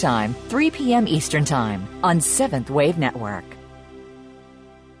Pacific Time, 3 p.m. Eastern Time on Seventh Wave Network.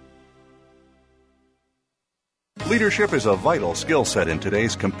 Leadership is a vital skill set in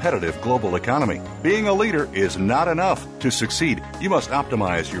today's competitive global economy. Being a leader is not enough. To succeed, you must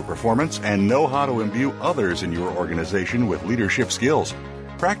optimize your performance and know how to imbue others in your organization with leadership skills.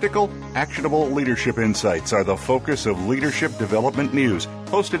 Practical, actionable leadership insights are the focus of Leadership Development News,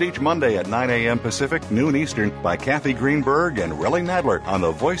 hosted each Monday at 9 a.m. Pacific, noon Eastern, by Kathy Greenberg and Relly Nadler on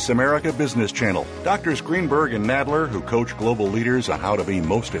the Voice America Business Channel. Doctors Greenberg and Nadler, who coach global leaders on how to be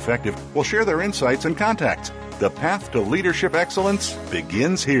most effective, will share their insights and contacts. The path to leadership excellence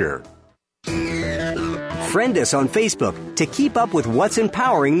begins here. Friend us on Facebook to keep up with what's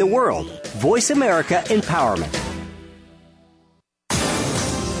empowering the world. Voice America Empowerment.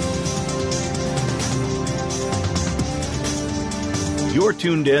 You're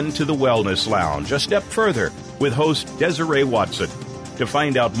tuned in to the Wellness Lounge, a step further, with host Desiree Watson. To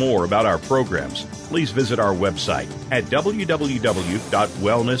find out more about our programs, please visit our website at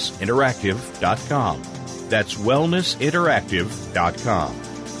www.wellnessinteractive.com. That's wellnessinteractive.com.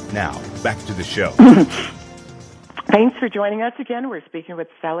 Now, back to the show. Thanks for joining us again. We're speaking with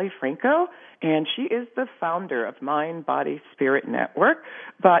Sally Franco, and she is the founder of Mind, Body, Spirit Network.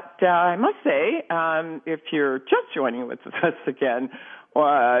 But I must say, if you're just joining with us again,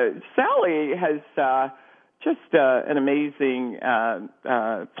 Sally has just an amazing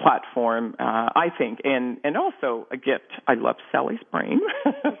platform, I think, and also a gift. I love Sally's brain.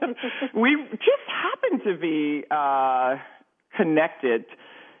 We just happen to be connected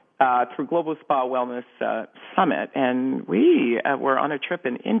through Global Spa Wellness Summit, and we were on a trip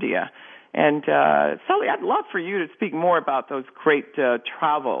in India. And Sally, I'd love for you to speak more about those great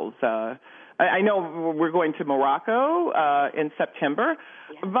travels. I know we're going to Morocco in September,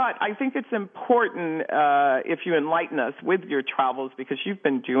 but I think it's important if you enlighten us with your travels, because you've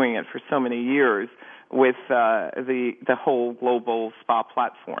been doing it for so many years with the whole Global Spa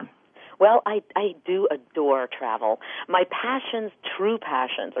platform. Well, I do adore travel. My passions, true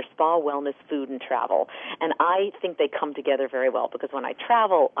passions, are spa, wellness, food, and travel. And I think they come together very well because when I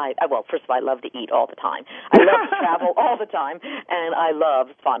travel, well, first of all, I love to eat all the time. I love to travel all the time, and I love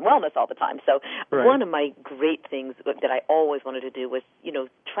spa and wellness all the time. So one of my great things that I always wanted to do was,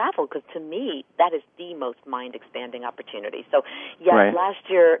 travel, because to me, that is the most mind-expanding opportunity. So, yes, last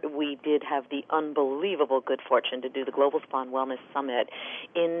year we did have the unbelievable good fortune to do the Global Spa and Wellness Summit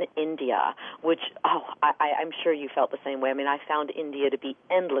in India, which, I'm sure you felt the same way. I mean, I found India to be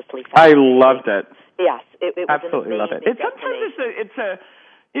endlessly fascinating. I loved it. Yes, it was absolutely an amazing Sometimes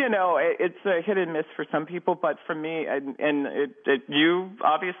it's a hit and miss for some people, but for me, and you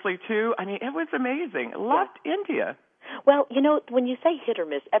obviously too, I mean, it was amazing. Loved India. Well, when you say hit or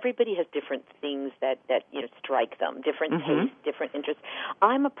miss, everybody has different things that strike them, different tastes, different interests.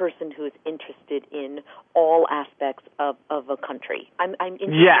 I'm a person who is interested in all aspects of a country. I'm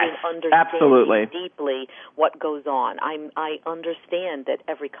interested in understanding deeply what goes on. I understand that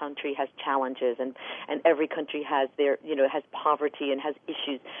every country has challenges and every country has has poverty and has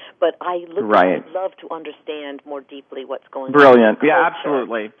issues. But I love to understand more deeply what's going on. Brilliant. Yeah,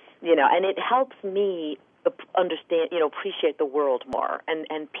 absolutely. And it helps me understand, appreciate the world more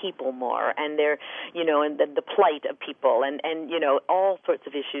and people more and their, and the plight of people and all sorts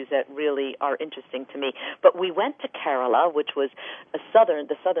of issues that really are interesting to me. But we went to Kerala, which was the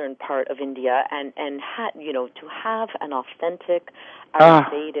southern part of India, and had, to have an authentic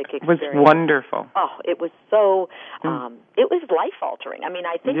Ayurvedic experience. It was wonderful. Oh, it was so, it was life-altering. I mean,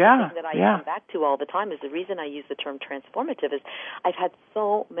 I think the thing that I come back to all the time is the reason I use the term transformative is I've had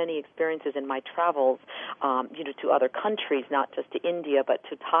so many experiences in my travels, to other countries, not just to India, but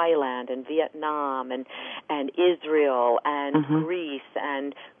to Thailand and Vietnam and Israel and Greece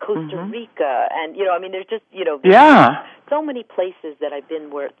and Costa Rica. And, there's just, so many places that I've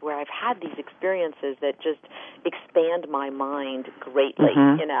been where I've had these experiences that just expand my mind greatly,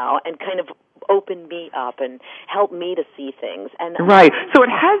 and kind of open me up and help me to see things. And so it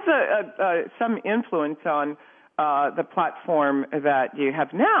has some influence on the platform that you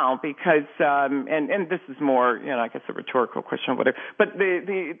have now, because and this is more, I guess a rhetorical question or whatever, but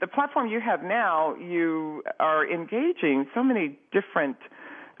the platform you have now, you are engaging so many different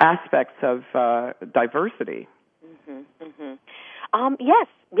aspects of diversity.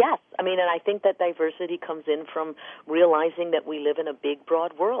 Yes. I mean, and I think that diversity comes in from realizing that we live in a big,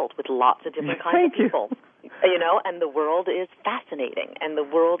 broad world with lots of different kinds of people. And the world is fascinating, and the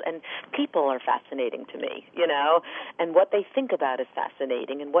world and people are fascinating to me, and what they think about is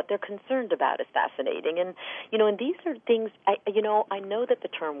fascinating, and what they're concerned about is fascinating, and and these are things. I know that the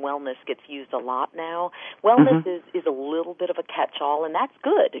term wellness gets used a lot now. Wellness is a little bit of a catch-all, and that's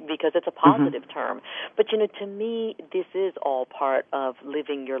good because it's a positive term. But to me, this is all part of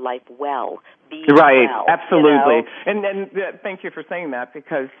living your life well, being well. Absolutely, and thank you for saying that,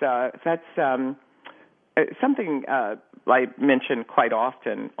 because that's something I mention quite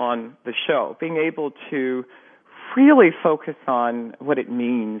often on the show, being able to really focus on what it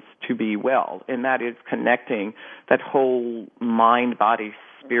means to be well, and that is connecting that whole mind, body,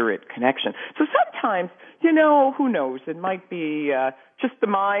 spirit connection. So sometimes, who knows, it might be just the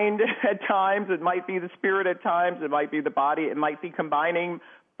mind at times, it might be the spirit at times, it might be the body, it might be combining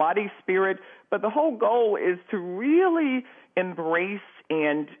body, spirit, but the whole goal is to really embrace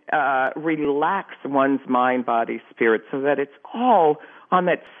and relax one's mind, body, spirit, so that it's all on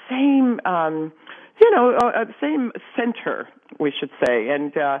that same, same center, we should say.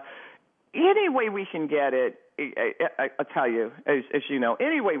 And any way we can get it, I'll tell you, as you know,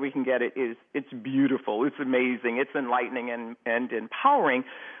 any way we can get it it's beautiful, it's amazing, it's enlightening and empowering.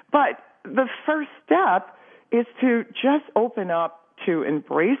 But the first step is to just open up to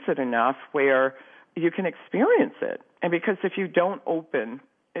embrace it enough where you can experience it. And because if you don't open,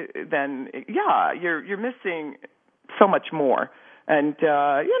 then you're missing so much more. And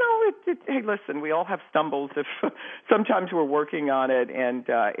hey, listen, we all have stumbles. If sometimes we're working on it and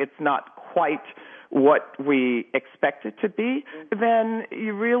it's not quite what we expect it to be, then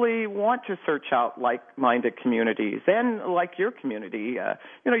you really want to search out like-minded communities, and like your community,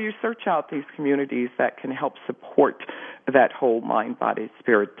 you search out these communities that can help support that whole mind, body,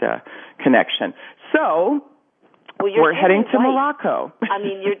 spirit connection. So we're heading to Morocco. I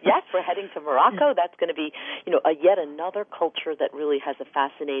mean, yes, we're heading to Morocco. That's going to be, yet another culture that really has a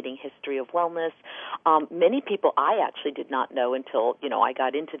fascinating history of wellness. Many people I actually did not know until, I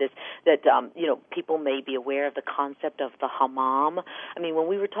got into this, that, people may be aware of the concept of the hammam. I mean, when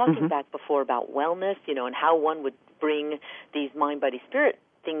we were talking back before about wellness, and how one would bring these mind, body, spirit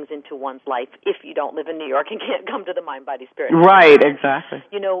things into one's life if you don't live in New York and can't come to the Mind, Body, Spirit. Right, exactly.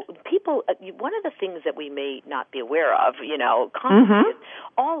 You know, people, one of the things that we may not be aware of, you know, constantly is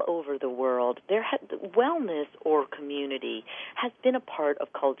all over the world, wellness or community has been a part of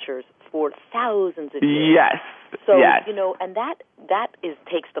cultures for thousands of years. Yes. So, yes. you know, and that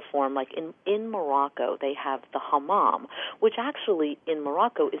takes the form, like in Morocco, they have the hammam, which actually in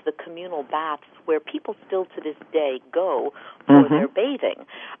Morocco is the communal baths where people still to this day go for their bathing.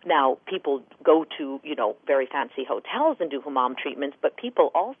 Now, people go to, you know, very fancy hotels and do hammam treatments, but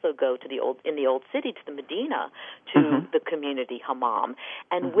people also go to in the old city, to the Medina, to the community hammam.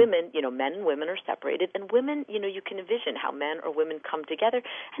 And women, you know, men and women are separated, and women, you know, you can envision how men or women come together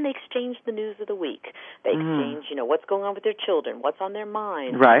and they exchange the news of the week. They exchange, you know, what's going on with their children, what's on their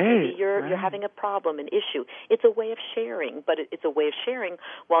mind. Right. Maybe you're having a problem, an issue. It's a way of sharing, but it's a way of sharing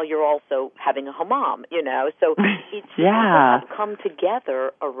while you're also having a hammam, you know. So it's people have come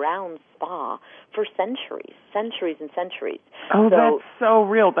together around spa for centuries and centuries. Oh, that's so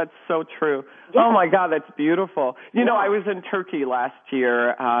real. That's so true. Yeah. Oh, my God, that's beautiful. You know, I was in Turkey last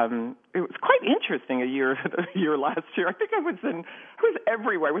year. It was quite interesting a year last year. I think I was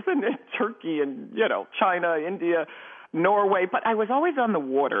everywhere. I was in Turkey and, you know, China, India, Norway, but I was always on the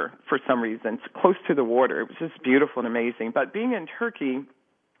water for some reason, close to the water. It was just beautiful and amazing. But being in Turkey,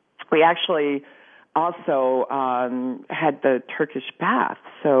 we actually also had the Turkish bath.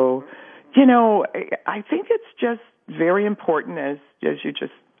 So, you know, I think it's just very important, as you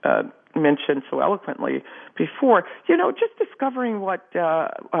just mentioned so eloquently before, you know, just discovering what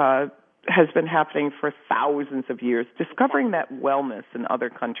has been happening for thousands of years, discovering that wellness in other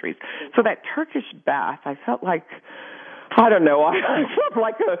countries. So that Turkish bath, I felt like, I don't know, I felt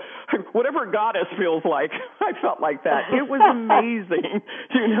like whatever goddess feels like. I felt like that. It was amazing.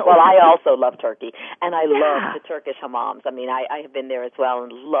 You know. Well, I also love Turkey, and I love the Turkish hammams. I mean, I have been there as well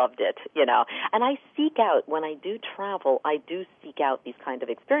and loved it, you know. And I seek out, when I do travel, I do seek out these kind of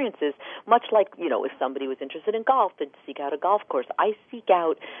experiences, much like, you know, if somebody was interested in golf, they'd seek out a golf course. I seek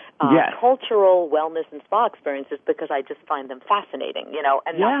out cultural wellness and spa experiences because I just find them fascinating, you know,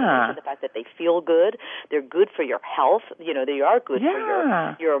 and not to mention the fact that they feel good, they're good for your health, you know, they are good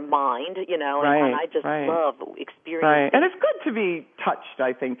for your mind, you know, and I just love experiencing. Right. And it's good to be touched,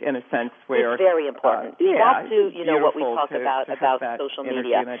 I think, in a sense where... It's very important. You have to, you know, what we talk about social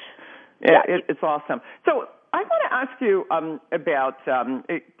media. It's awesome. So I want to ask you about,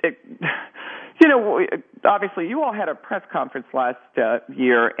 you know, obviously you all had a press conference last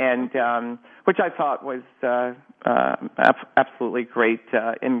year, and which I thought was absolutely great,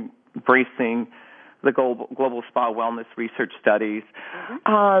 embracing the global spa wellness research studies.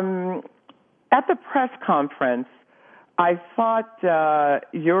 At the press conference, I thought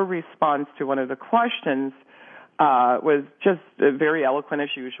your response to one of the questions was just very eloquent as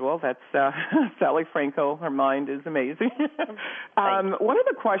usual. That's Sally Franco. Her mind is amazing. One of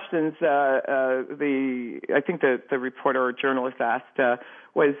the questions I think the reporter or journalist asked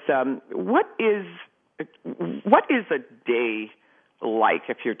was, what is a day like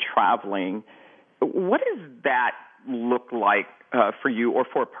if you're traveling? What does that look like for you or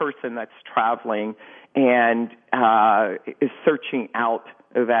for a person that's traveling and is searching out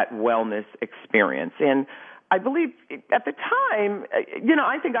that wellness experience? And I believe at the time, you know,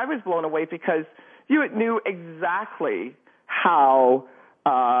 I think I was blown away because you knew exactly how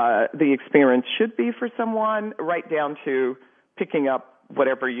the experience should be for someone, right down to picking up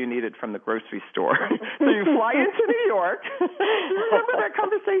whatever you needed from the grocery store. So you fly into New York. You remember that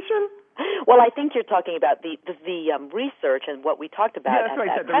conversation? Well, I think you're talking about the research and what we talked about at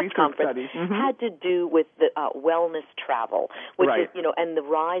that press conference had to do with the wellness travel, which is, you know, and the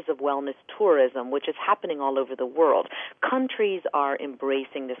rise of wellness tourism, which is happening all over the world. Countries are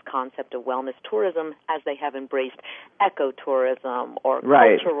embracing this concept of wellness tourism as they have embraced ecotourism or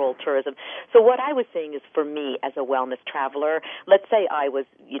cultural tourism. So what I was saying is, for me as a wellness traveler, let's say I was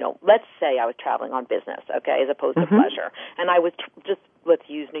traveling on business, okay, as opposed to pleasure, and I was let's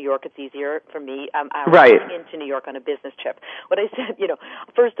use New York. It's easier for me. I was going into New York on a business trip. What I said, you know,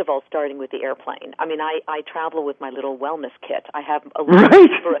 first of all, starting with the airplane. I mean, I travel with my little wellness kit. I have a little,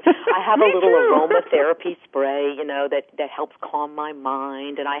 little aromatherapy spray, you know, that helps calm my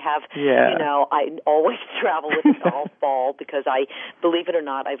mind. And I have, you know, I always travel with a golf ball because believe it or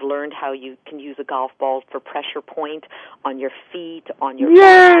not, I've learned how you can use a golf ball for pressure point on your feet, on your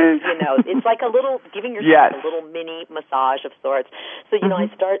back. You know, it's like giving yourself a little mini massage of sorts. So, you know,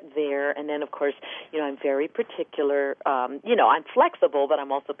 I start there. there. And then, of course, I'm very particular. I'm flexible, but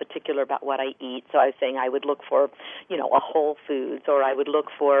I'm also particular about what I eat. So I was saying I would look for, a Whole Foods, or I would look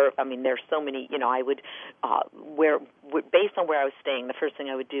for, there's so many, I would, based on where I was staying, the first thing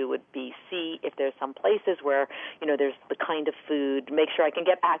I would do would be see if there's some places where, there's the kind of food, make sure I can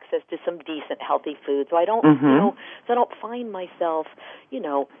get access to some decent, healthy food. So I don't, so I don't find myself,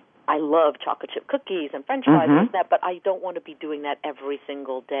 I love chocolate chip cookies and French fries and that, but I don't want to be doing that every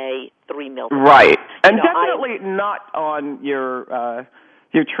single day, 3 meals a day. Right. And definitely not on your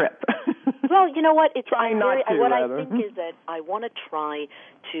trip. Well, you know what? Try not to, what rather. I think is that I want to try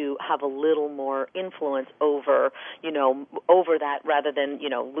to have a little more influence over, over that rather than,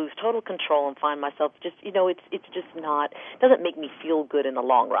 lose total control and find myself just, it's just not, doesn't make me feel good in the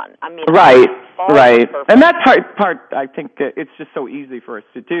long run. Right. And that part, I think it's just so easy for us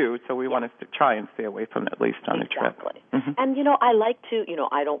to do, so we want to try and stay away from it at least on the trip. Exactly. And, I like to,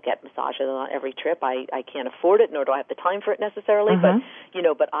 I don't get massages on every trip. I can't afford it, nor do I have the time for it necessarily, but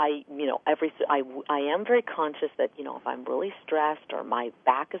I am very conscious that, if I'm really stressed or my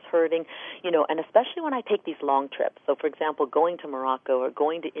back is hurting, and especially when I take these long trips. So, for example, going to Morocco or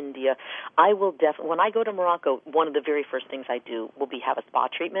going to India, I will when I go to Morocco, one of the very first things I do will be have a spa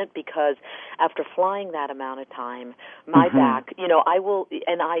treatment, because after flying that amount of time, my back, I will,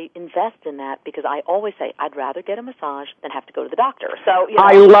 and I invest in that because I always say I'd rather get a massage than have to go to the doctor. So,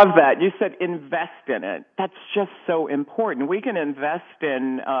 I love that. You said invest in it. That's just so important. We can invest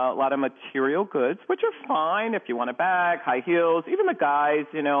in a lot of material goods, which are fine if you want a bag, high heels, even the guys,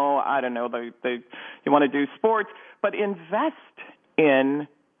 I don't know, you want to do sports, but invest in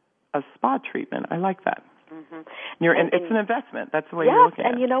a spa treatment. I like that. It's an investment. That's the way you're looking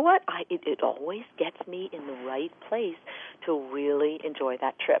at it. And you know what? It always gets me in the right place to really enjoy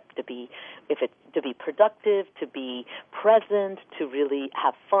that trip, to be productive, to be present, to really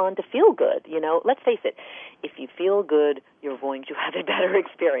have fun, to feel good. Let's face it, if you feel good, you're going to have a better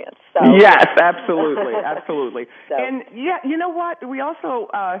experience. So. Yes, absolutely, absolutely. So. And you know what? We also,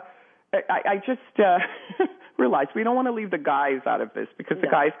 I just realized we don't want to leave the guys out of this, because the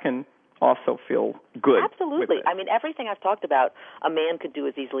guys can also feel good. Absolutely. Everything I've talked about, a man could do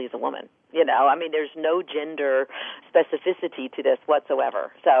as easily as a woman. There's no gender specificity to this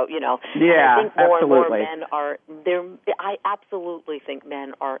whatsoever. So, I think more and more men are there. I absolutely think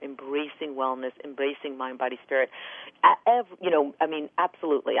men are embracing wellness, embracing mind, body, spirit.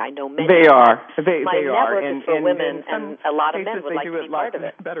 Absolutely. I know men. They are. My network is for women, and a lot of men would like to be part of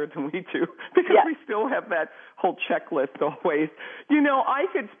it. Better than we do, because we still have that whole checklist always. I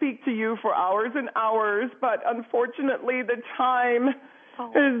could speak to you for hours and hours, but unfortunately the time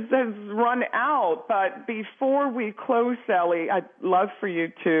has run out. But before we close, Sally, I'd love for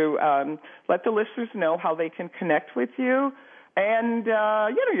you to let the listeners know how they can connect with you, and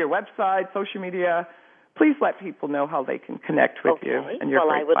your website, social media. Please let people know how they can connect with you and your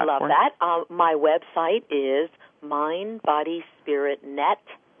great I would platform. love that. My website is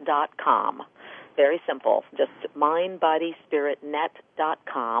mindbodyspiritnet.com. Very simple, just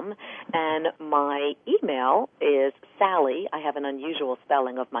mindbodyspiritnet.com. And my email is Sally. I have an unusual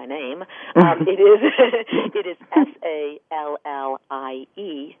spelling of my name. It is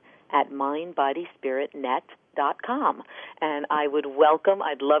SALLIE at mindbodyspiritnet.com. And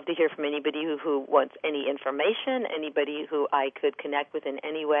I'd love to hear from anybody who wants any information, anybody who I could connect with in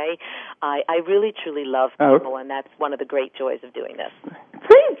any way. I really, truly love people, and that's one of the great joys of doing this.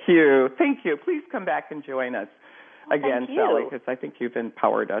 Thank you. Please come back and join us again, Sally, because I think you've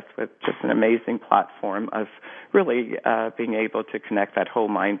empowered us with just an amazing platform of really being able to connect that whole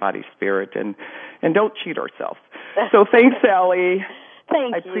mind, body, spirit, and don't cheat ourselves. So thanks, Sally.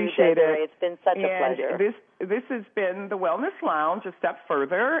 Thank I appreciate you, Desiree. it. It's been such a pleasure. This has been the Wellness Lounge, a step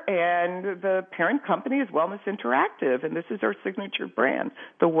further, and the parent company is Wellness Interactive, and this is our signature brand,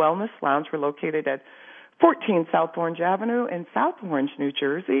 the Wellness Lounge. We're located at 14 South Orange Avenue in South Orange, New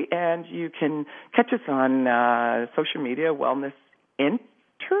Jersey, and you can catch us on social media, Wellness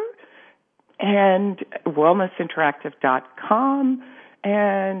Inter, and wellnessinteractive.com,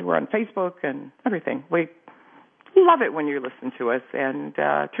 and we're on Facebook and everything. We love it when you listen to us, and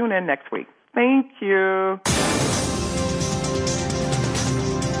tune in next week. Thank you.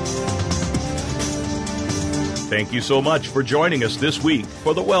 Thank you so much for joining us this week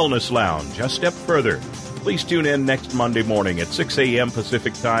for the Wellness Lounge, a step further. Please tune in next Monday morning at 6 a.m.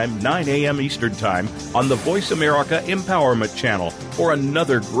 Pacific Time, 9 a.m. Eastern Time on the Voice America Empowerment Channel for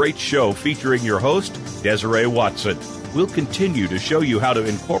another great show featuring your host, Desiree Watson. We'll continue to show you how to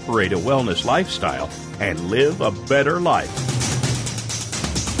incorporate a wellness lifestyle and live a better life.